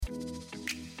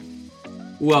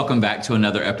Welcome back to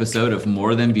another episode of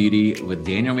More Than Beauty with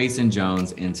Daniel Mason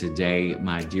Jones. And today,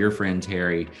 my dear friend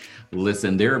Terry,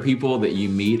 listen, there are people that you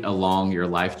meet along your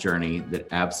life journey that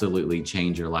absolutely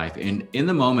change your life. And in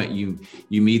the moment you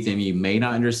meet them, you may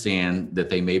not understand that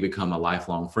they may become a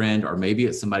lifelong friend, or maybe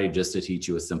it's somebody just to teach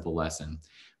you a simple lesson.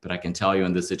 But I can tell you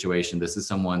in this situation, this is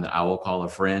someone that I will call a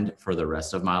friend for the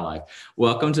rest of my life.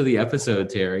 Welcome to the episode,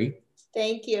 Terry.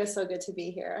 Thank you. So good to be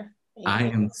here. I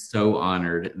am so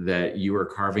honored that you are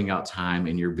carving out time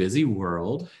in your busy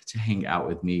world to hang out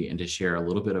with me and to share a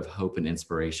little bit of hope and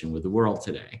inspiration with the world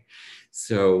today.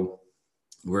 So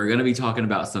we're going to be talking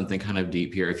about something kind of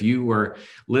deep here. If you were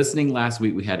listening last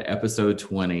week, we had episode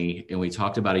 20, and we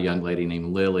talked about a young lady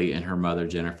named Lily and her mother,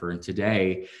 Jennifer. And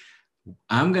today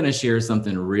I'm going to share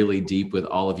something really deep with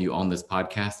all of you on this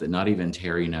podcast that not even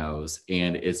Terry knows.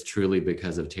 And it's truly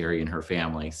because of Terry and her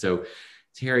family. So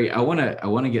Terry, I want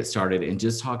to get started and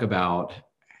just talk about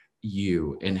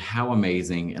you and how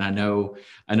amazing. And I know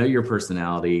your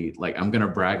personality, like I'm going to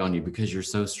brag on you because you're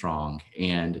so strong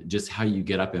and just how you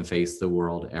get up and face the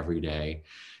world every day.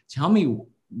 Tell me,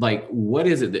 like, what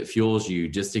is it that fuels you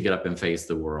just to get up and face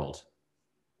the world?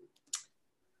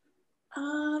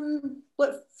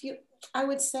 I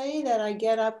would say that I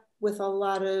get up with a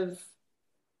lot of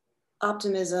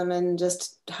optimism and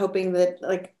just hoping that,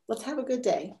 like, let's have a good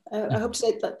day. I hope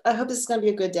this is going to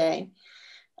be a good day.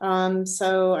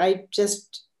 So I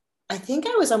think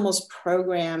I was almost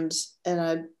programmed in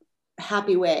a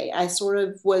happy way. I sort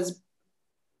of was,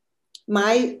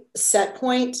 my set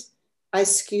point, I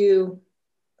skew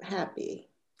happy.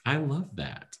 I love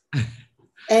that.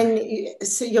 And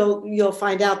so you'll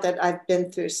find out that I've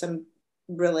been through some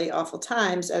really awful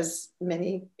times, as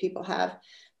many people have,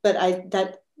 but I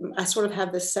sort of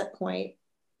have this set point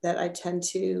that I tend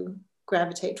to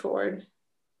gravitate toward.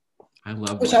 I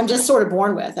love which that. I'm just sort of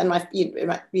born with, and I'm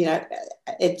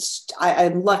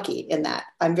lucky in that.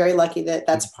 I'm very lucky that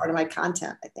that's part of my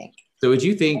content, I think. So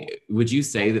would you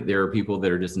say that there are people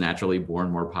that are just naturally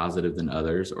born more positive than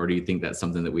others, or do you think that's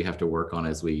something that we have to work on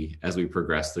as we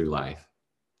progress through life?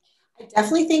 I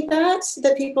definitely think that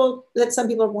some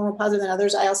people are more positive than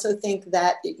others. I also think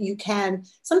that you can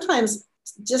sometimes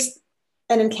just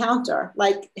an encounter,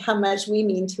 like how much we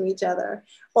mean to each other,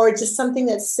 or just something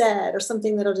that's said, or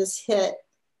something that'll just hit,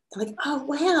 like, oh,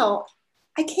 wow,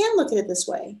 I can look at it this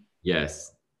way.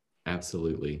 Yes,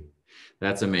 absolutely.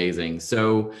 That's amazing.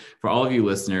 So for all of you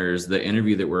listeners, the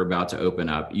interview that we're about to open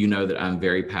up, you know that I'm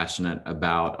very passionate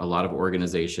about a lot of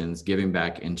organizations giving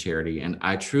back in charity. And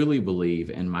I truly believe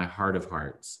in my heart of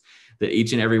hearts that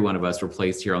each and every one of us were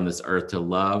placed here on this earth to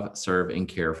love, serve, and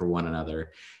care for one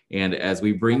another. And as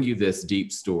we bring you this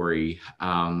deep story,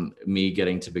 me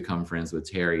getting to become friends with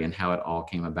Terry and how it all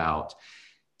came about,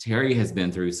 Terry has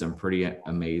been through some pretty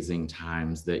amazing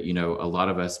times that, a lot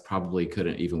of us probably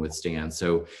couldn't even withstand.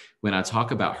 So when I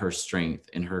talk about her strength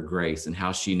and her grace and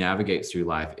how she navigates through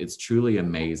life, it's truly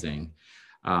amazing.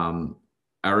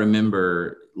 I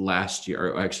remember last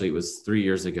year, or actually it was 3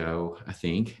 years ago, I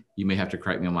think. You may have to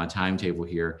correct me on my timetable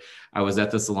here. I was at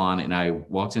the salon and I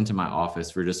walked into my office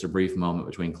for just a brief moment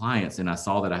between clients, and I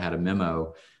saw that I had a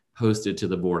memo posted to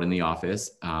the board in the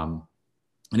office. And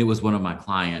it was one of my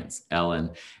clients, Ellen.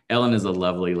 Ellen is a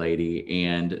lovely lady.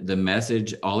 And the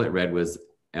message, all it read was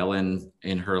Ellen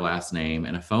in her last name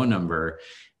and a phone number,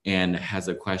 and has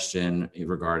a question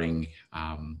regarding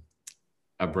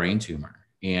a brain tumor.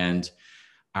 And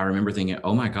I remember thinking,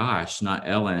 oh my gosh, not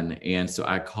Ellen. And so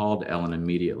I called Ellen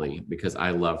immediately because I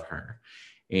love her.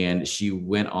 And she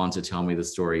went on to tell me the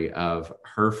story of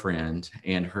her friend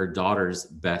and her daughter's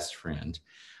best friend.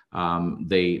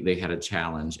 They had a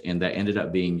challenge, and that ended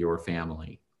up being your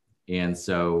family. And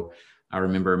so I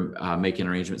remember making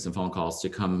arrangements and phone calls to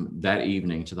come that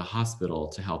evening to the hospital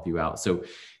to help you out. So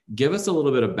give us a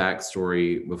little bit of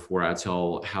backstory before I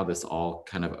tell how this all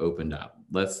kind of opened up.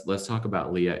 Let's talk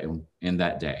about Leah in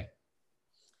that day.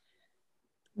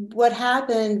 What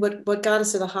happened, what got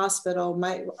us to the hospital,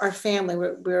 our family,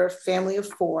 we're a family of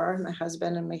four, my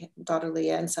husband and my daughter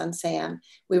Leah and son Sam.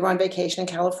 We were on vacation in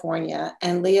California,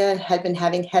 and Leah had been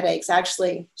having headaches.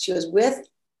 Actually, she was with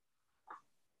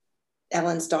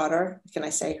Ellen's daughter. Can I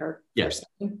say her yes. first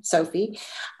name? Sophie.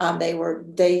 They were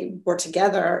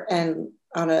together and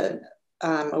on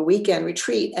a weekend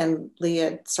retreat, and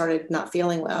Leah started not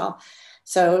feeling well.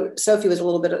 So Sophie was a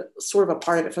little bit sort of a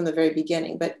part of it from the very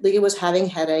beginning, but Leah was having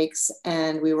headaches,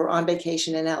 and we were on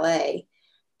vacation in LA,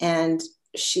 and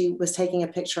she was taking a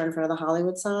picture in front of the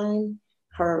Hollywood sign.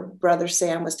 Her brother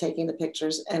Sam was taking the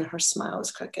pictures, and her smile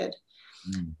was crooked.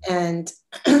 And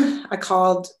I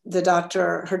called her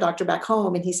doctor back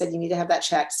home, and he said, you need to have that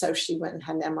checked. So she went and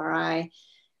had an MRI.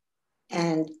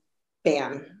 and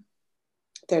bam,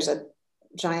 there's a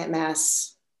giant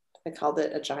mass. I called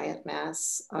it a giant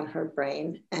mass on her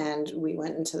brain. And we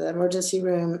went into the emergency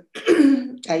room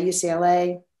at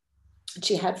UCLA.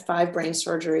 She had 5 brain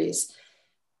surgeries.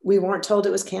 We weren't told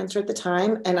it was cancer at the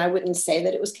time. And I wouldn't say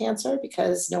that it was cancer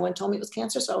because no one told me it was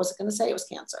cancer. So I wasn't going to say it was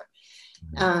cancer.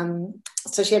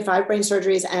 So she had 5 brain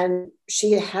surgeries, and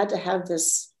she had to have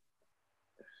this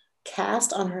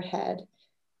cast on her head.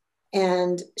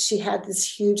 And she had this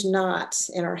huge knot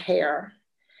in her hair.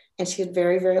 And she had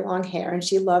very, very long hair, and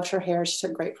she loved her hair. She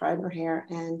took great pride in her hair.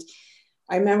 And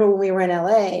I remember when we were in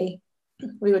LA,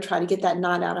 we would try to get that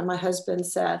knot out. And my husband,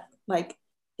 Seth, like,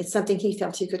 it's something he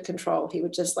felt he could control. He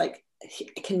would just like,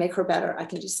 I can make her better. I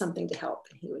can do something to help.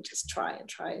 And he would just try and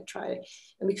try and try.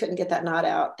 And we couldn't get that knot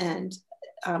out. And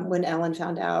when Ellen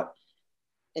found out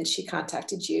and she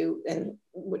contacted you, and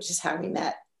which is how we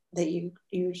met, that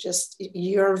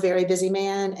you're a very busy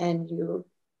man, and you're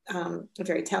a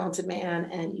very talented man,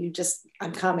 and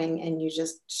I'm coming, and you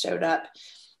just showed up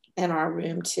in our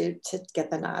room to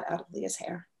get the knot out of Leah's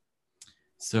hair.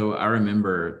 So I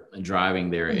remember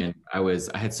driving there, and I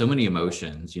had so many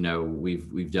emotions. You know,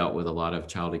 we've dealt with a lot of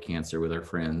childhood cancer with our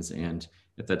friends, and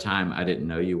at the time I didn't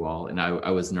know you all, and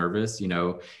I was nervous, you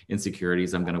know,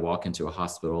 insecurities. I'm going to walk into a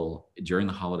hospital during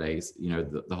the holidays, you know,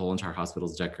 the whole entire hospital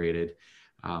is decorated.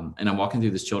 And I'm walking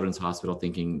through this children's hospital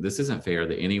thinking, this isn't fair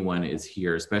that anyone is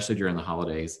here, especially during the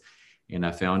holidays. And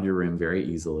I found your room very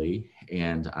easily.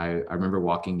 And I remember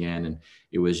walking in, and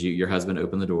it was you, your husband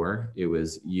opened the door. It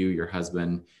was you, your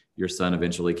husband, your son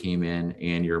eventually came in,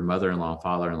 and your mother-in-law and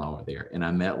father-in-law were there. And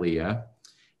I met Leah,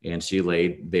 and she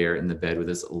laid there in the bed with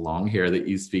this long hair that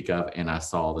you speak of. And I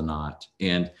saw the knot.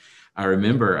 And I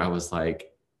remember I was like,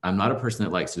 I'm not a person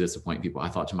that likes to disappoint people. I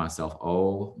thought to myself,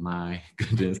 oh my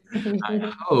goodness,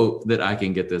 I hope that I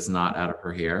can get this knot out of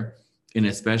her hair, and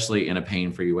especially in a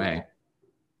pain-free way.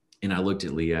 And I looked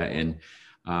at Leah, and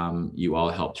you all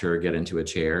helped her get into a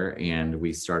chair, and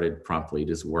we started promptly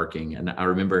just working. And I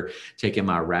remember taking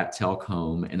my rat tail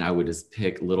comb, and I would just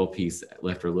pick little piece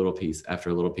after little piece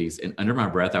after little piece. And under my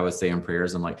breath, I was saying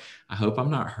prayers. I'm like, I hope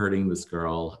I'm not hurting this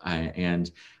girl.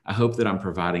 And I hope that I'm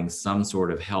providing some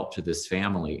sort of help to this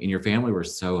family. And your family were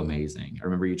so amazing. I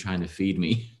remember you trying to feed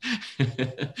me.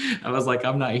 I was like,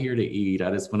 I'm not here to eat.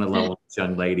 I just want to love this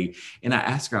young lady. And I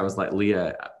asked her, I was like,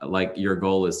 Leah, like, your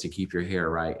goal is to keep your hair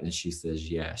right. And she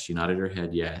says, yes. She nodded her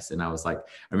head, yes. And I was like,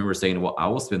 I remember saying, well, I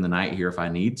will spend the night here if I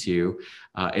need to,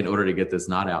 in order to get this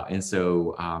knot out. And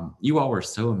so you all were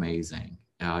so amazing.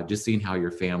 Just seeing how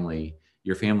your family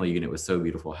unit was so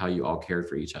beautiful, how you all cared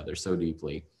for each other so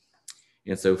deeply.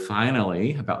 And so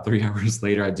finally, about 3 hours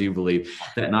later, I do believe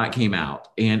that knot came out,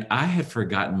 and I had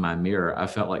forgotten my mirror. I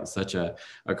felt like such a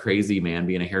crazy man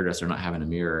being a hairdresser, not having a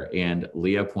mirror. And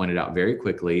Leah pointed out very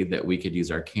quickly that we could use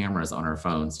our cameras on our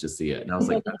phones to see it. And I was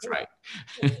like, that's right.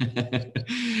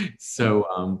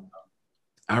 So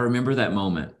I remember that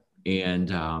moment.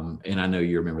 And I know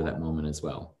you remember that moment as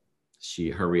well.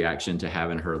 Her reaction to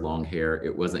having her long hair,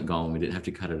 it wasn't gone. We didn't have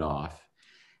to cut it off.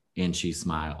 And she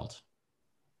smiled.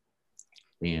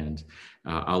 And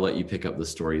I'll let you pick up the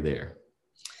story there.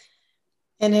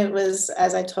 And it was,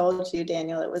 as I told you,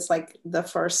 Daniel, it was like the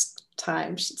first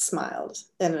time she smiled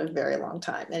in a very long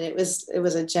time. And it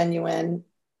was a genuine,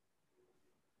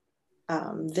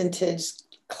 vintage,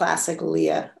 classic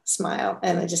Leah smile.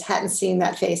 And I just hadn't seen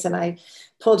that face. And I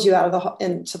pulled you out of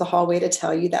into the hallway to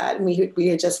tell you that. And we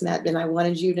had just met, and I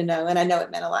wanted you to know, and I know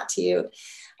it meant a lot to you,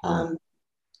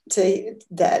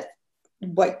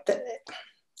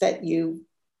 that you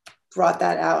brought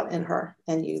that out in her,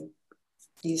 and you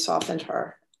softened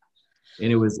her.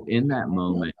 And it was in that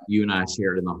moment you and I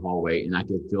shared in the hallway, and I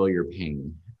could feel your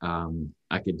pain.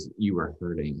 You were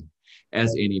hurting,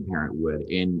 as any parent would,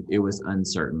 and it was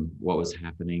uncertain what was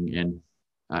happening. And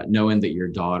knowing that your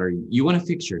daughter, you want to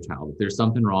fix your child. If there's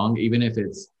something wrong, even if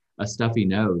it's a stuffy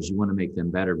nose, you want to make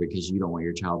them better, because you don't want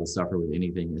your child to suffer with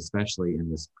anything, especially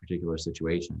in this particular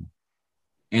situation.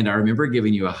 And I remember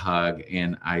giving you a hug,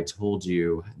 and I told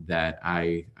you that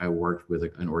I worked with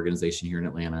an organization here in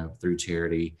Atlanta through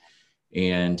charity,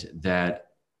 and that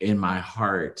in my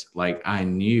heart, like, I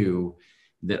knew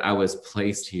that I was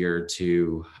placed here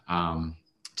to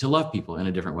love people in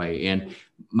a different way. And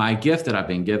my gift that I've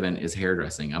been given is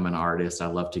hairdressing. I'm an artist. I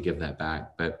love to give that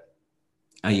back, but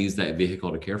I use that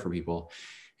vehicle to care for people.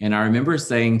 And I remember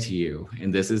saying to you,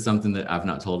 and this is something that I've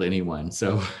not told anyone.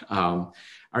 So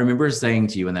I remember saying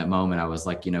to you in that moment, I was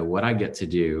like, you know, what I get to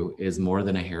do is more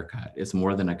than a haircut. It's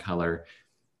more than a color.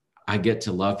 I get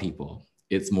to love people.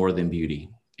 It's more than beauty.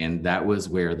 And that was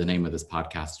where the name of this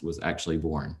podcast was actually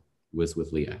born, was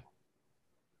with Leah.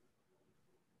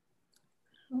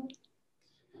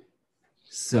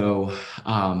 So,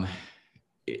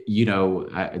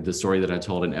 the story that I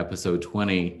told in episode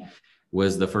 20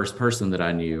 was the first person that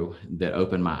I knew that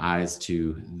opened my eyes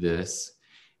to this.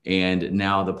 And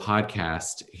now the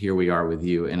podcast, here we are with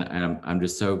you. And I'm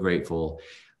just so grateful.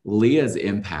 Leah's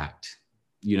impact,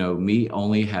 me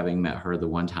only having met her the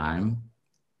one time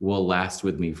will last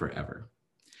with me forever.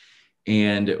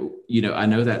 And, I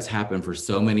know that's happened for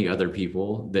so many other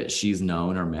people that she's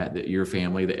known or met, that your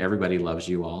family, that everybody loves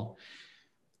you all.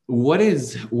 What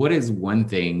is one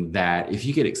thing that, if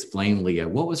you could explain Leah,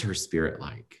 what was her spirit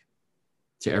like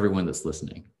to everyone that's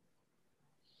listening?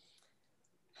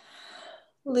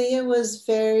 Leah was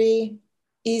very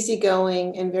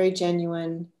easygoing and very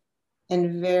genuine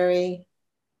and very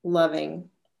loving.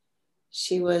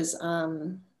 She was,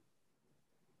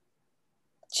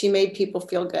 she made people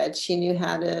feel good. She knew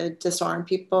how to disarm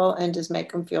people and just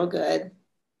make them feel good.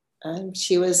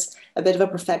 She was a bit of a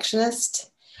perfectionist.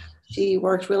 She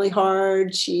worked really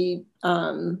hard. It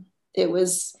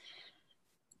was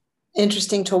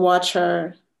interesting to watch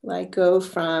her like go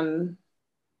from,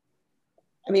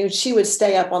 she would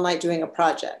stay up all night doing a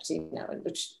project,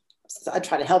 which I'd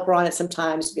try to help her on it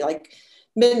sometimes. It'd be like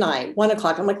midnight,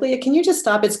 1:00. I'm like, Leah, can you just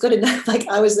stop? It's good enough. Like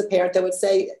I was the parent that would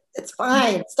say, it's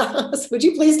fine. Stop. Would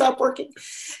you please stop working?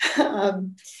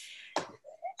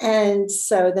 And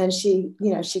so then she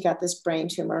got this brain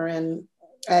tumor, and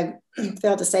I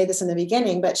failed to say this in the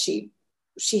beginning, but she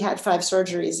had 5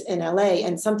 surgeries in LA,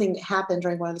 and something happened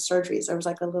during one of the surgeries. There was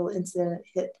like a little incident.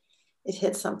 It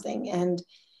hit something. And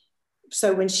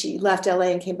so when she left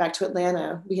LA and came back to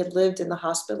Atlanta, we had lived in the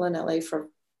hospital in LA for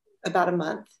about a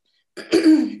month.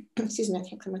 Excuse me, I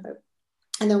can't clear my throat.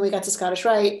 And then we got to Scottish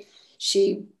Rite.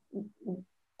 She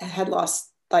had lost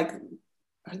like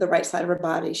the right side of her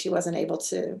body. She wasn't able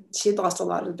to, she'd lost a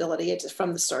lot of ability just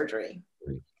from the surgery.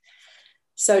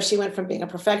 So she went from being a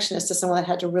perfectionist to someone that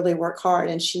had to really work hard,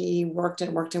 and she worked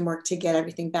and worked and worked to get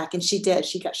everything back. And she did,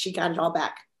 she got it all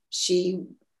back. She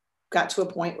got to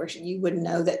a point where you wouldn't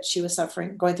know that she was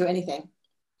suffering, going through anything.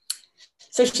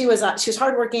 So she was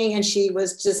hardworking, and she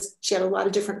had a lot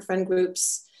of different friend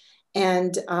groups,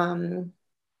 and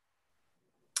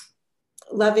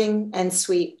loving and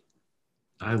sweet.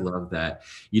 I love that.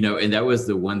 And that was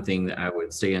the one thing that I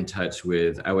would stay in touch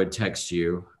with. I would text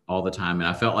you all the time, and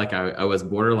I felt like I was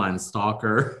borderline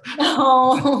stalker.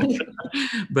 Oh.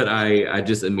 But I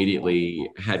just immediately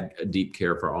had a deep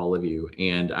care for all of you.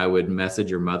 And I would message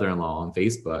your mother-in-law on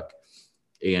Facebook,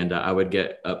 and I would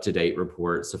get up-to-date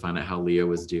reports to find out how Leah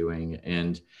was doing.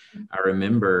 And I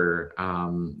remember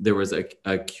there was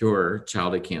a cure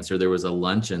childhood cancer. There was a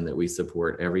luncheon that we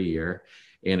support every year,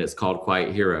 and it's called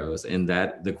Quiet Heroes. And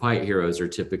that the Quiet Heroes are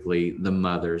typically the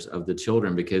mothers of the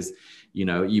children, because you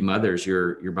mothers,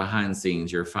 you're behind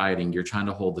scenes, you're fighting, you're trying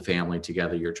to hold the family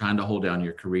together, you're trying to hold down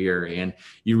your career, and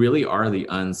you really are the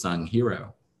unsung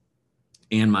hero.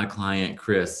 And my client,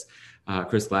 Chris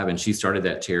Glavin, she started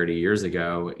that charity years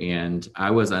ago, and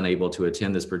I was unable to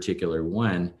attend this particular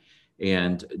one.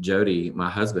 And Jody, my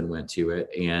husband, went to it.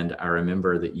 And I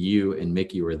remember that you and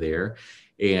Mickey were there.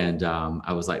 And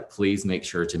I was like, please make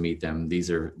sure to meet them. These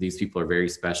people are very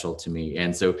special to me.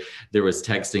 And so there was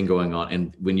texting going on.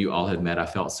 And when you all had met, I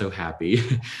felt so happy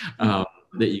that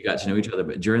you got to know each other.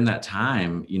 But during that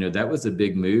time, that was a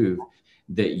big move,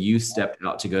 that you stepped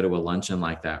out to go to a luncheon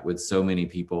like that with so many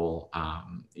people.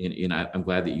 And I'm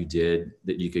glad that you did,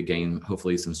 that you could gain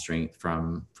hopefully some strength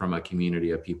from a community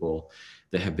of people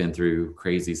that have been through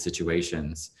crazy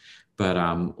situations. But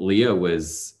Leah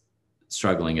was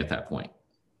struggling at that point.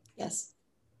 Yes.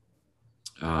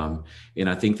 And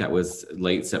I think that was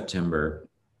late September.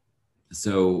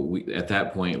 So at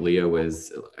that point, Leah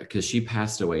was, because she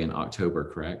passed away in October,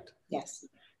 correct? Yes.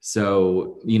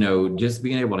 So, just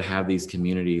being able to have these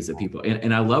communities of people,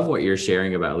 and I love what you're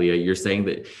sharing about Leah. You're saying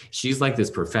that she's like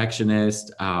this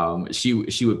perfectionist.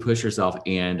 She would push herself.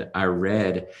 And I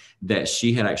read that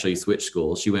she had actually switched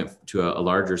schools. She went to a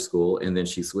larger school, and then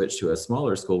she switched to a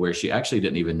smaller school where she actually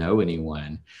didn't even know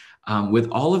anyone,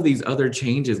 with all of these other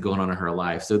changes going on in her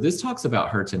life. So this talks about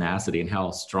her tenacity and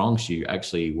how strong she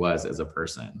actually was as a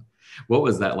person. What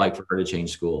was that like for her to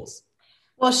change schools?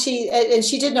 Well, she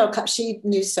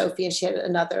knew Sophie, and she had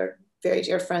another very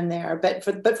dear friend there. But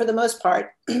for the most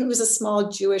part, it was a small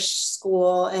Jewish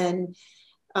school, and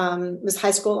it was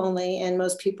high school only, and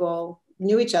most people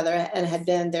knew each other and had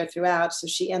been there throughout. So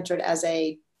she entered as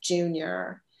a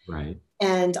junior, right?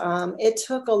 And it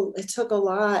took a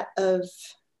lot of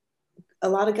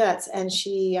guts. And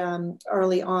she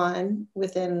early on,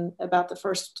 within about the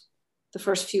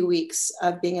first few weeks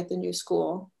of being at the new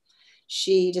school,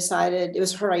 she decided, it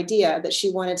was her idea, that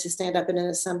she wanted to stand up in an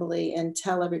assembly and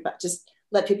tell everybody, just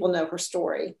let people know her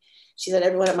story. She said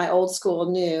everyone at my old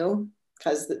school knew,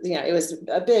 because it was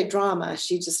a big drama.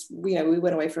 She just, we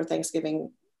went away for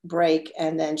Thanksgiving break,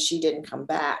 and then she didn't come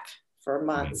back for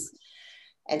months,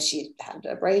 and she had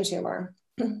a brain tumor.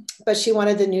 But she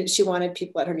wanted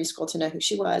people at her new school to know who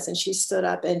she was, and she stood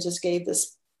up and just gave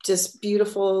this just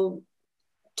beautiful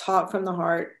talk from the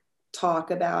heart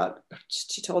talk about.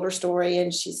 She told her story,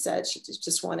 and she said she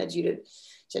just wanted you to.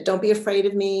 She said, "Don't be afraid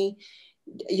of me.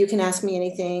 You can ask me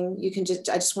anything. You can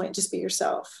I just want just be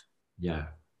yourself." Yeah.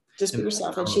 Just be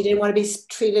yourself. And she didn't want to be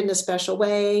treated in a special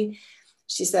way.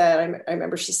 She said, I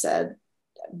remember she said,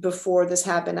 before this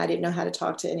happened, I didn't know how to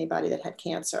talk to anybody that had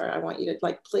cancer. I want you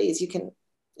to, please, you can,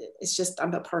 it's just,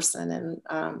 I'm a person,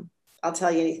 and I'll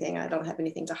tell you anything. I don't have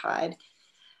anything to hide.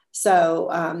 So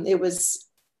it was,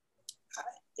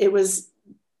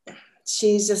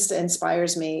 she just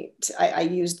inspires me. I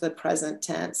use the present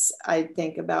tense. I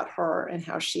think about her and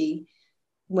how she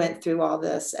went through all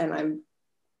this, and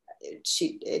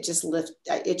it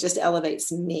just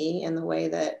elevates me in the way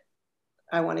that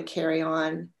I want to carry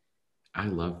on. I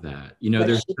love that.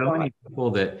 There's so many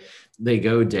people that they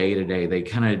go day to day,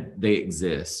 they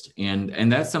exist.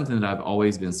 And that's something that I've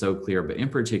always been so clear, but in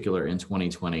particular in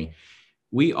 2020,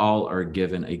 we all are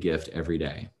given a gift every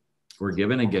day. We're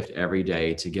given a gift every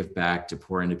day to give back, to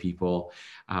pour into people.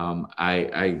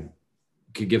 I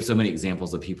could give so many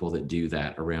examples of people that do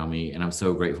that around me, and I'm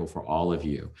so grateful for all of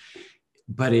you.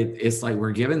 But it's like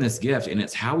we're given this gift, and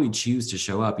it's how we choose to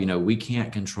show up. We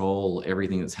can't control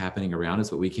everything that's happening around us,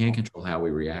 but we can control how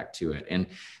we react to it. And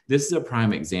this is a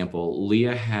prime example.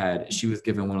 Leah she was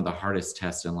given one of the hardest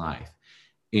tests in life,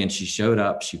 and she showed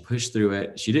up, she pushed through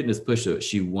it. She didn't just push through it,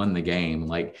 she won the game,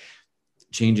 like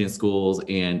changing schools,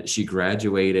 and she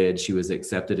graduated. She was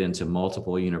accepted into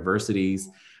multiple universities.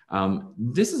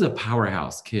 This is a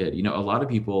powerhouse kid. A lot of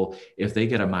people, if they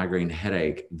get a migraine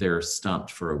headache, they're stumped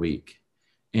for a week.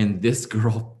 And this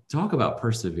girl, talk about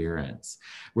perseverance.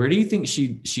 Where do you think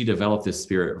she developed this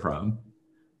spirit from?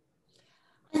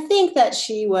 I think that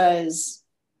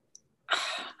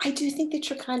I do think that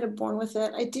you're kind of born with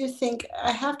it. I do think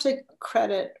I have to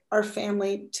credit our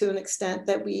family to an extent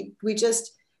that we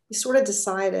sort of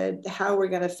decided how we're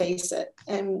going to face it.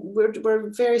 And we're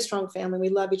a very strong family. We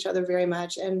love each other very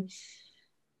much. And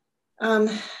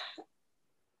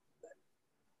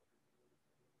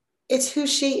it's who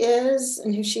she is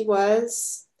and who she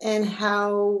was, and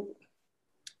how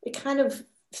it kind of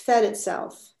fed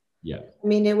itself. Yeah. I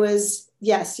mean, it was,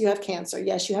 yes, you have cancer.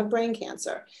 Yes, you have brain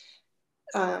cancer.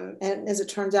 And as it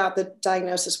turns out, the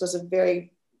diagnosis was a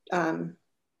very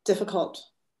difficult.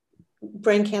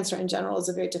 Brain cancer in general is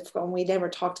a very difficult one. We never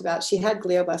talked about. She had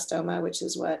glioblastoma, which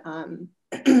is what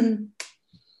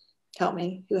help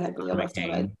me. Who had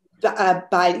glioblastoma?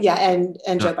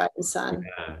 And Joe Biden's son.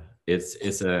 Yeah.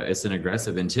 It's an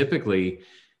aggressive, and typically,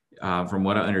 from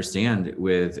what I understand,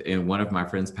 and one of my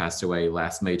friends passed away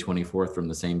last May 24th from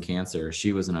the same cancer.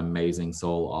 She was an amazing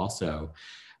soul also.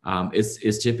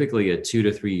 It's typically a 2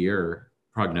 to 3 year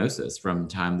prognosis from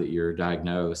time that you're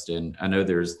diagnosed. And I know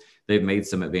they've made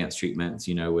some advanced treatments,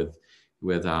 with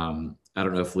I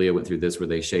don't know if Leah went through this, where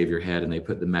they shave your head and they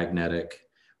put the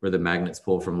where the magnets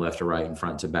pull from left to right and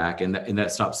front to back. And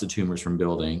that stops the tumors from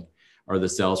building or the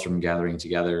cells from gathering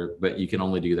together, but you can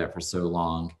only do that for so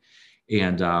long.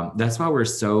 And that's why we're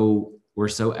so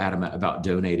adamant about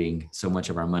donating so much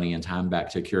of our money and time back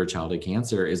to cure childhood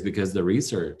cancer, is because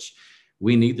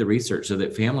we need the research so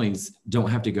that families don't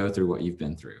have to go through what you've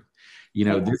been through.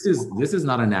 This is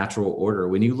not a natural order.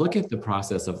 When you look at the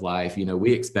process of life,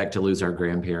 we expect to lose our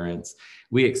grandparents.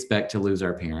 We expect to lose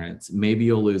our parents. Maybe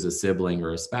you'll lose a sibling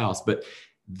or a spouse, but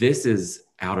this is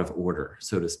out of order,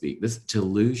 so to speak. To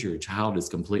lose your child is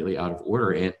completely out of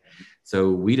order. And so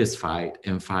we just fight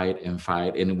and fight and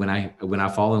fight. And when I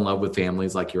fall in love with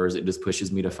families like yours, it just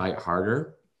pushes me to fight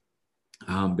harder,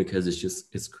 because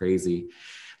it's crazy.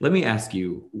 Let me ask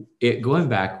you, going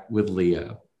back with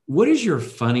Leah, what is your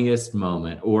funniest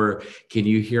moment, or can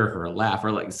you hear her laugh,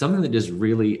 or like something that just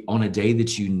really, on a day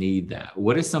that you need that,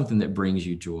 what is something that brings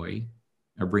you joy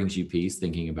or brings you peace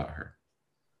thinking about her?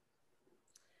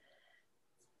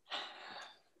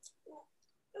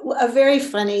 A very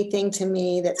funny thing to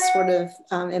me that sort of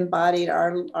embodied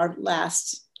our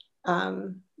last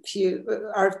when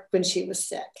she was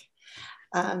sick.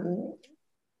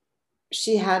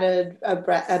 She had a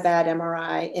bad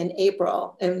MRI in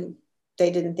April, and they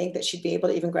didn't think that she'd be able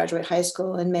to even graduate high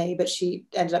school in May, but she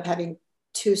ended up having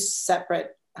 2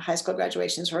 separate high school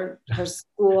graduations. Her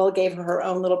school gave her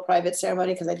own little private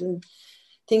ceremony because I didn't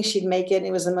think she'd make it.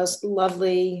 It was the most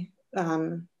lovely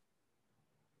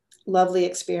lovely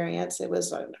experience. It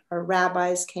was our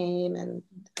rabbis came and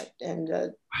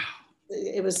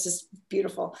it was just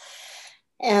beautiful.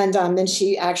 And then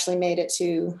she actually made it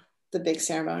to the big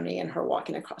ceremony and her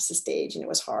walking across the stage, and it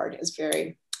was hard. It was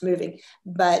very moving.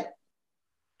 But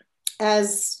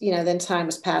as then time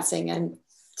was passing and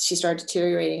she started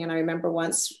deteriorating. And I remember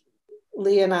once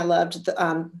Leah and I loved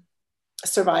the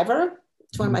Survivor.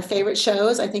 It's one of my favorite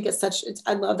shows. I think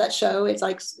I love that show. It's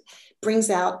like brings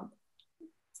out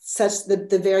such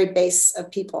the very base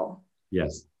of people.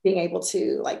 Yes. Being able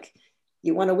to, like,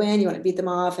 you want to win, you want to beat them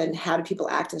off, and how do people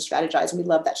act and strategize? And we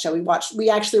love that show. We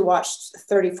actually watched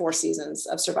 34 seasons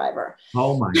of Survivor.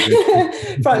 Oh my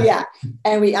goodness. Yeah.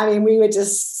 And we would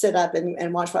just sit up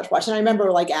and watch. And I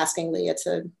remember like asking Leah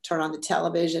to turn on the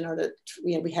television or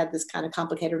we had this kind of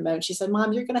complicated remote. She said,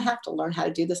 Mom, you're going to have to learn how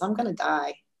to do this. I'm going to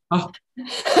die. Oh.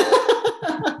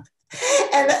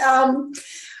 And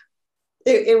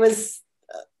it was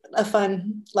a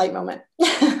fun light moment.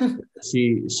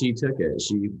 She took it.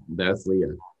 That's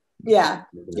Leah. Yeah.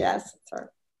 Yes. That's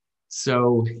her.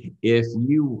 So if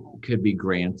you could be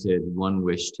granted one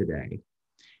wish today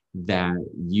that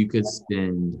you could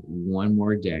spend one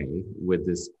more day with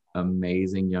this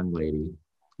amazing young lady,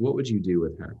 what would you do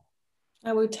with her?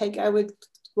 I would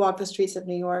walk the streets of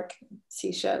New York,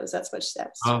 see shows. That's what she said.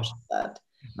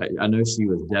 I know she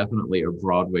was definitely a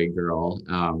Broadway girl.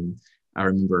 I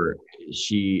remember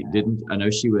she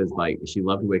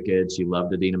loved Wicked. She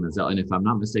loved Idina Menzel. And if I'm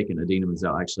not mistaken, Idina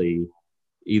Menzel actually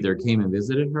either came and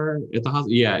visited her at the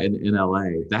hospital. Yeah, in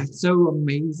LA. That's so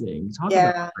amazing. Talk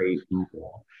about great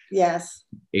people. Yes.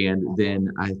 And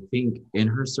then I think in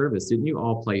her service, didn't you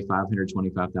all play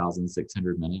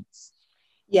 525,600 minutes?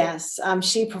 Yes.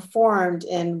 She performed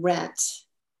in Rent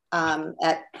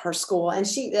at her school, and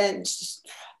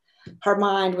her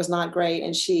mind was not great,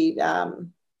 and she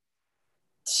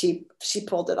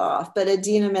pulled it off. But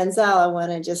Idina Menzel, I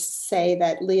want to just say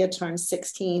that Leah turned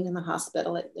 16 in the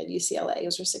hospital at UCLA. It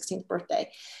was her 16th birthday.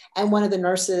 And one of the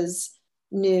nurses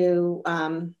knew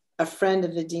a friend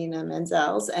of Idina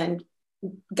Menzel's and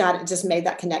just made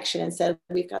that connection and said,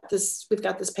 we've got this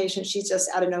patient. She's just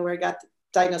out of nowhere got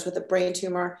diagnosed with a brain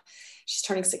tumor. She's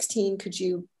turning 16.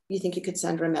 You think you could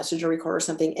send her a message or record or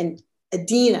something? And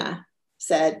Idina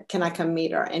said, can I come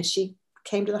meet her? And she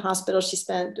came to the hospital. She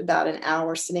spent about an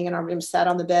hour sitting in our room, sat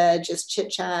on the bed, just chit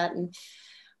chat. And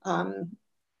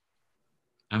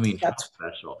that's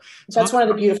special. That's one of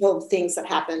the beautiful things that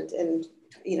happened. And,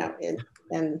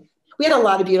 and we had a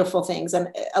lot of beautiful things and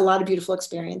a lot of beautiful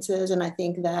experiences. And I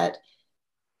think that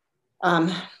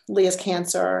Leah's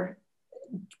cancer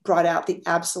brought out the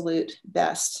absolute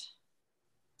best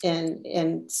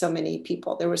in so many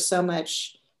people. There was so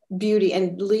much beauty,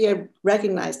 and Leah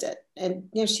recognized it. And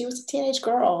she was a teenage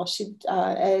girl. It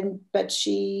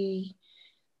changed.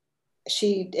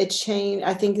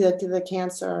 I think that the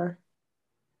cancer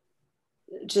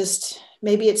just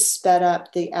maybe it sped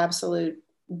up the absolute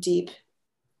deep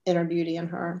inner beauty in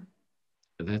her.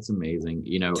 That's amazing.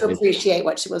 To appreciate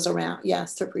what she was around.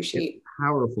 Yes, to appreciate. It's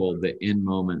powerful that in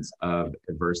moments of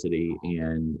adversity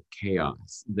and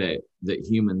chaos that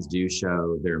humans do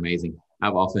show they're amazing.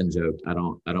 I've often joked, I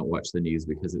don't watch the news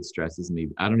because it stresses me.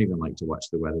 I don't even like to watch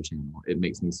the Weather Channel. It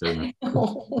makes me so nervous.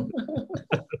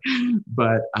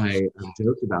 But I've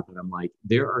joked about that. I'm like,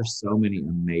 there are so many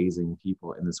amazing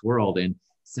people in this world, and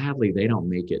sadly, they don't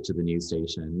make it to the news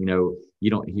station. You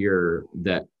don't hear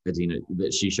that Idina,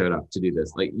 that she showed up to do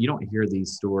this. Like, you don't hear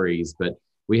these stories, but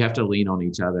we have to lean on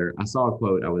each other. I saw a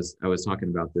quote. I was talking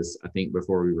about this, I think,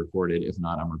 before we recorded. If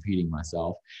not, I'm repeating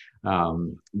myself.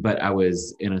 But I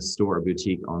was in a store, a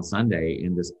boutique on Sunday,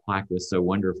 and this plaque was so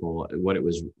wonderful. What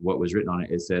was written on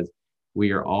it, it says,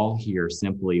 "We are all here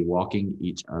simply walking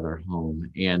each other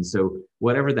home." And so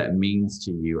whatever that means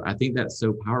to you, I think that's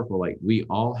so powerful. Like, we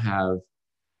all have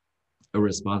a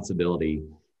responsibility.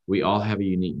 We all have a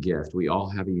unique gift. We all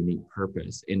have a unique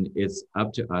purpose. And it's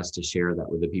up to us to share that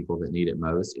with the people that need it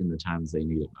most in the times they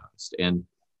need it most. And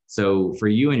so for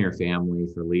you and your family,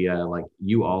 for Leah, like,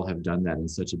 you all have done that in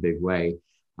such a big way.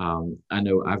 I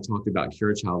know I've talked about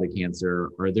Cure Childhood Cancer.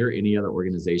 Are there any other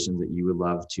organizations that you would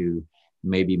love to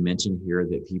maybe mention here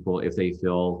that people, if they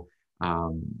feel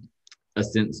a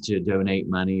sense to donate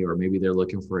money, or maybe they're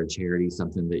looking for a charity,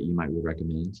 something that you might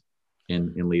recommend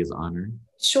in Leah's honor?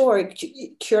 Sure.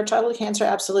 Cure Childhood Cancer,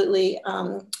 absolutely.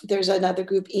 There's another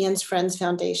group, Ian's Friends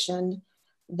Foundation,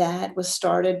 that was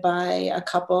started by a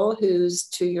couple whose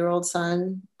 2-year-old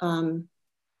son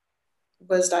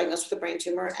was diagnosed with a brain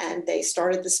tumor, and they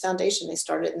started this foundation. They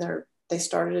started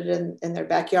it in their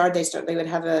backyard. They would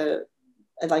have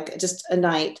just a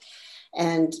night,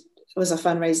 and was a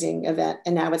fundraising event,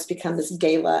 and now it's become this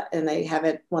gala, and they have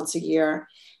it once a year,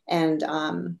 and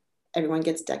everyone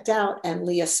gets decked out. And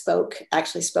Leah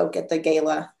actually spoke at the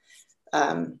gala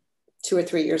 2 or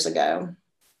 3 years ago.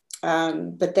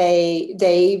 But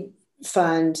they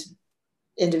fund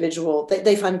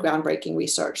they fund groundbreaking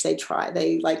research. They try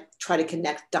to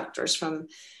connect doctors from,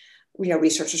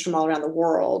 researchers from all around the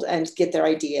world and get their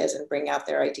ideas and bring out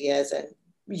their ideas and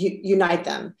unite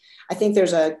them. I think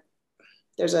there's a,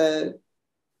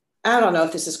 I don't know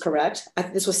if this is correct.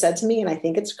 This was said to me and I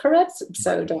think it's correct,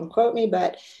 so don't quote me,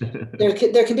 but there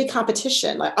can be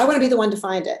competition. Like, I want to be the one to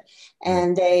find it.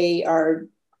 And they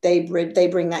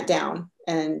bring that down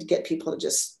and get people to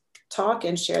just talk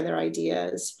and share their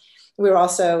ideas. We're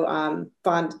also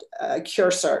fund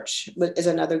Cure Search is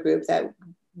another group that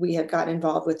we have gotten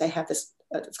involved with. They have this,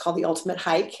 it's called the Ultimate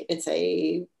Hike. It's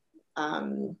a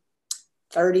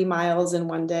 30 miles in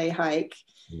one day hike.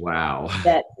 Wow.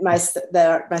 That my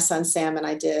son Sam and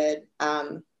I did.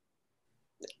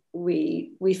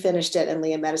 We finished it, and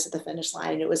Leah met us at the finish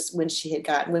line. And it was when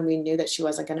we knew that she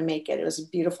wasn't going to make it. It was a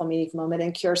beautiful, meaningful moment.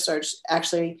 And Cure Search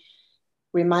actually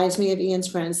reminds me of Ian's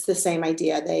Friends. The same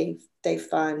idea. They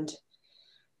fund.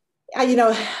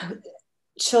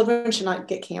 Children should not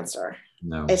get cancer.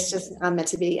 No, it's just not meant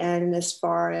to be. And as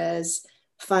far as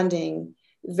funding,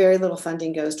 very little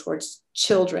funding goes towards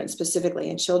children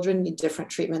specifically, and children need different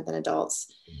treatment than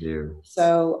adults. They do.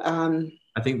 So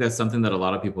I think that's something that a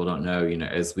lot of people don't know.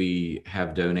 As we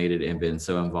have donated and been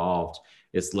so involved,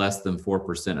 it's less than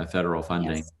 4% of federal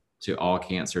funding. Yes. To all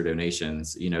cancer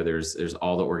donations. There's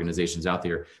all the organizations out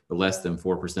there, but less than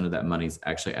 4% of that money is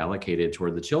actually allocated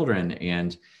toward the children.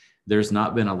 And there's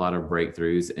not been a lot of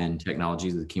breakthroughs in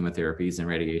technologies with chemotherapies and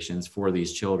radiations for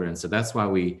these children. So that's why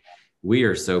we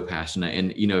are so passionate.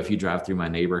 And, if you drive through my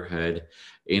neighborhood,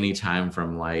 anytime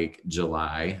from like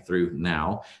July through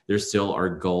now, there still are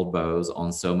gold bows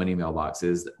on so many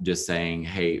mailboxes just saying,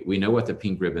 hey, we know what the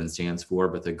pink ribbon stands for,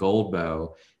 but the gold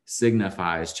bow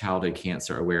signifies Childhood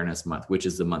Cancer Awareness Month, which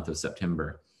is the month of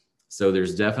September. So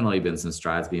there's definitely been some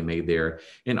strides being made there,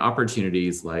 and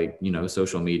opportunities like,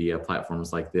 social media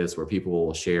platforms like this, where people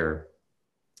will share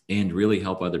and really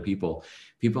help other people.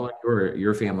 People like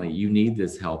your family, you need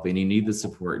this help and you need the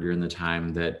support during the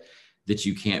time that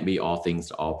you can't be all things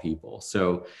to all people.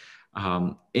 So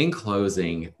in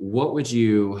closing, what would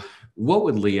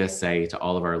Leah say to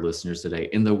all of our listeners today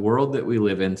in the world that we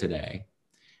live in today?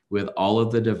 With all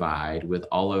of the divide, with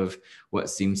all of what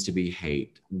seems to be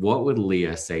hate, what would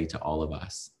Leah say to all of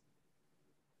us?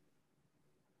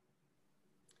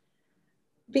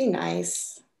 Be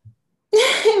nice.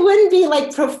 It wouldn't be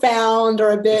like profound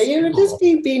or a bit. It would just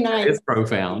be nice. It's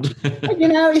profound.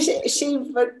 She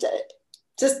would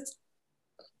just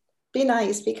be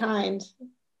nice, be kind.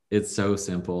 It's so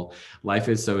simple. Life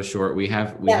is so short. We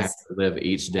have to live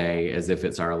each day as if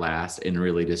it's our last, and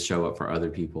really just show up for other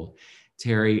people.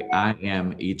 Terry, I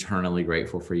am eternally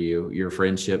grateful for you, your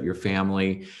friendship, your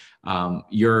family,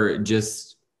 you're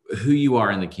just who you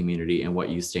are in the community and what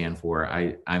you stand for.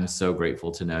 I'm so grateful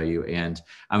to know you, and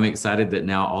I'm excited that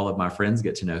now all of my friends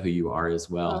get to know who you are as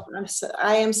well.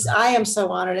 I am so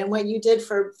honored, and what you did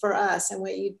for us, and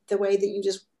the way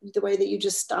that you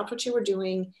just stopped what you were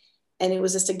doing, and it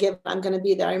was just a gift. I'm going to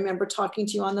be there. I remember talking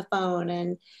to you on the phone,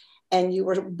 and you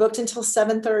were booked until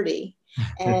 7:30,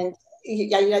 and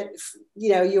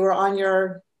you were on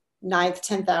your 9th,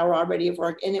 10th hour already of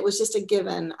work, and it was just a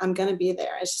given. I'm going to be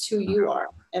there. It's just who you are,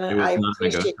 and I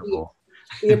appreciate you.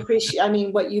 We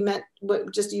appreciate. What you meant,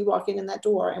 just you walking in that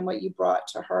door, and what you brought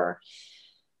to her.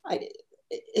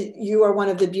 You are one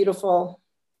of the beautiful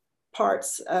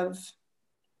parts of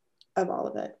all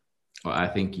of it. Well, I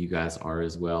think you guys are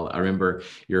as well. I remember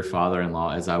your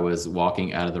father-in-law, as I was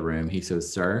walking out of the room, he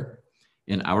says, "Sir,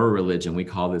 in our religion, we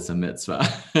call this a mitzvah."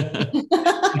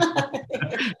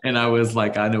 And I was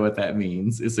like, I know what that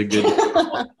means. It's a good,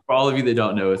 for all of you that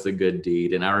don't know, it's a good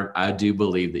deed. And I do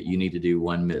believe that you need to do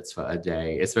one mitzvah a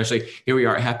day, especially here we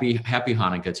are. Happy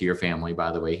Hanukkah to your family,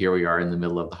 by the way. Here we are in the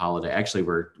middle of the holiday. Actually,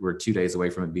 we're 2 days away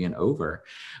from it being over,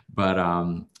 but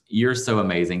you're so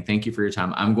amazing. Thank you for your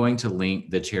time. I'm going to link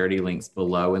the charity links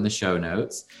below in the show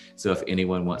notes. So if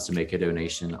anyone wants to make a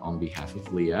donation on behalf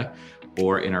of Leah,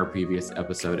 or in our previous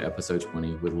episode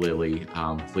 20 with Lily,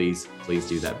 please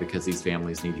do that, because these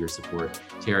families need your support.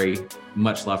 Terry,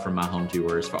 much love from my home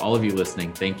tours. For all of you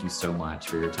listening, thank you so much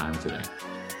for your time today.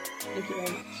 Thank you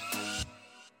very much.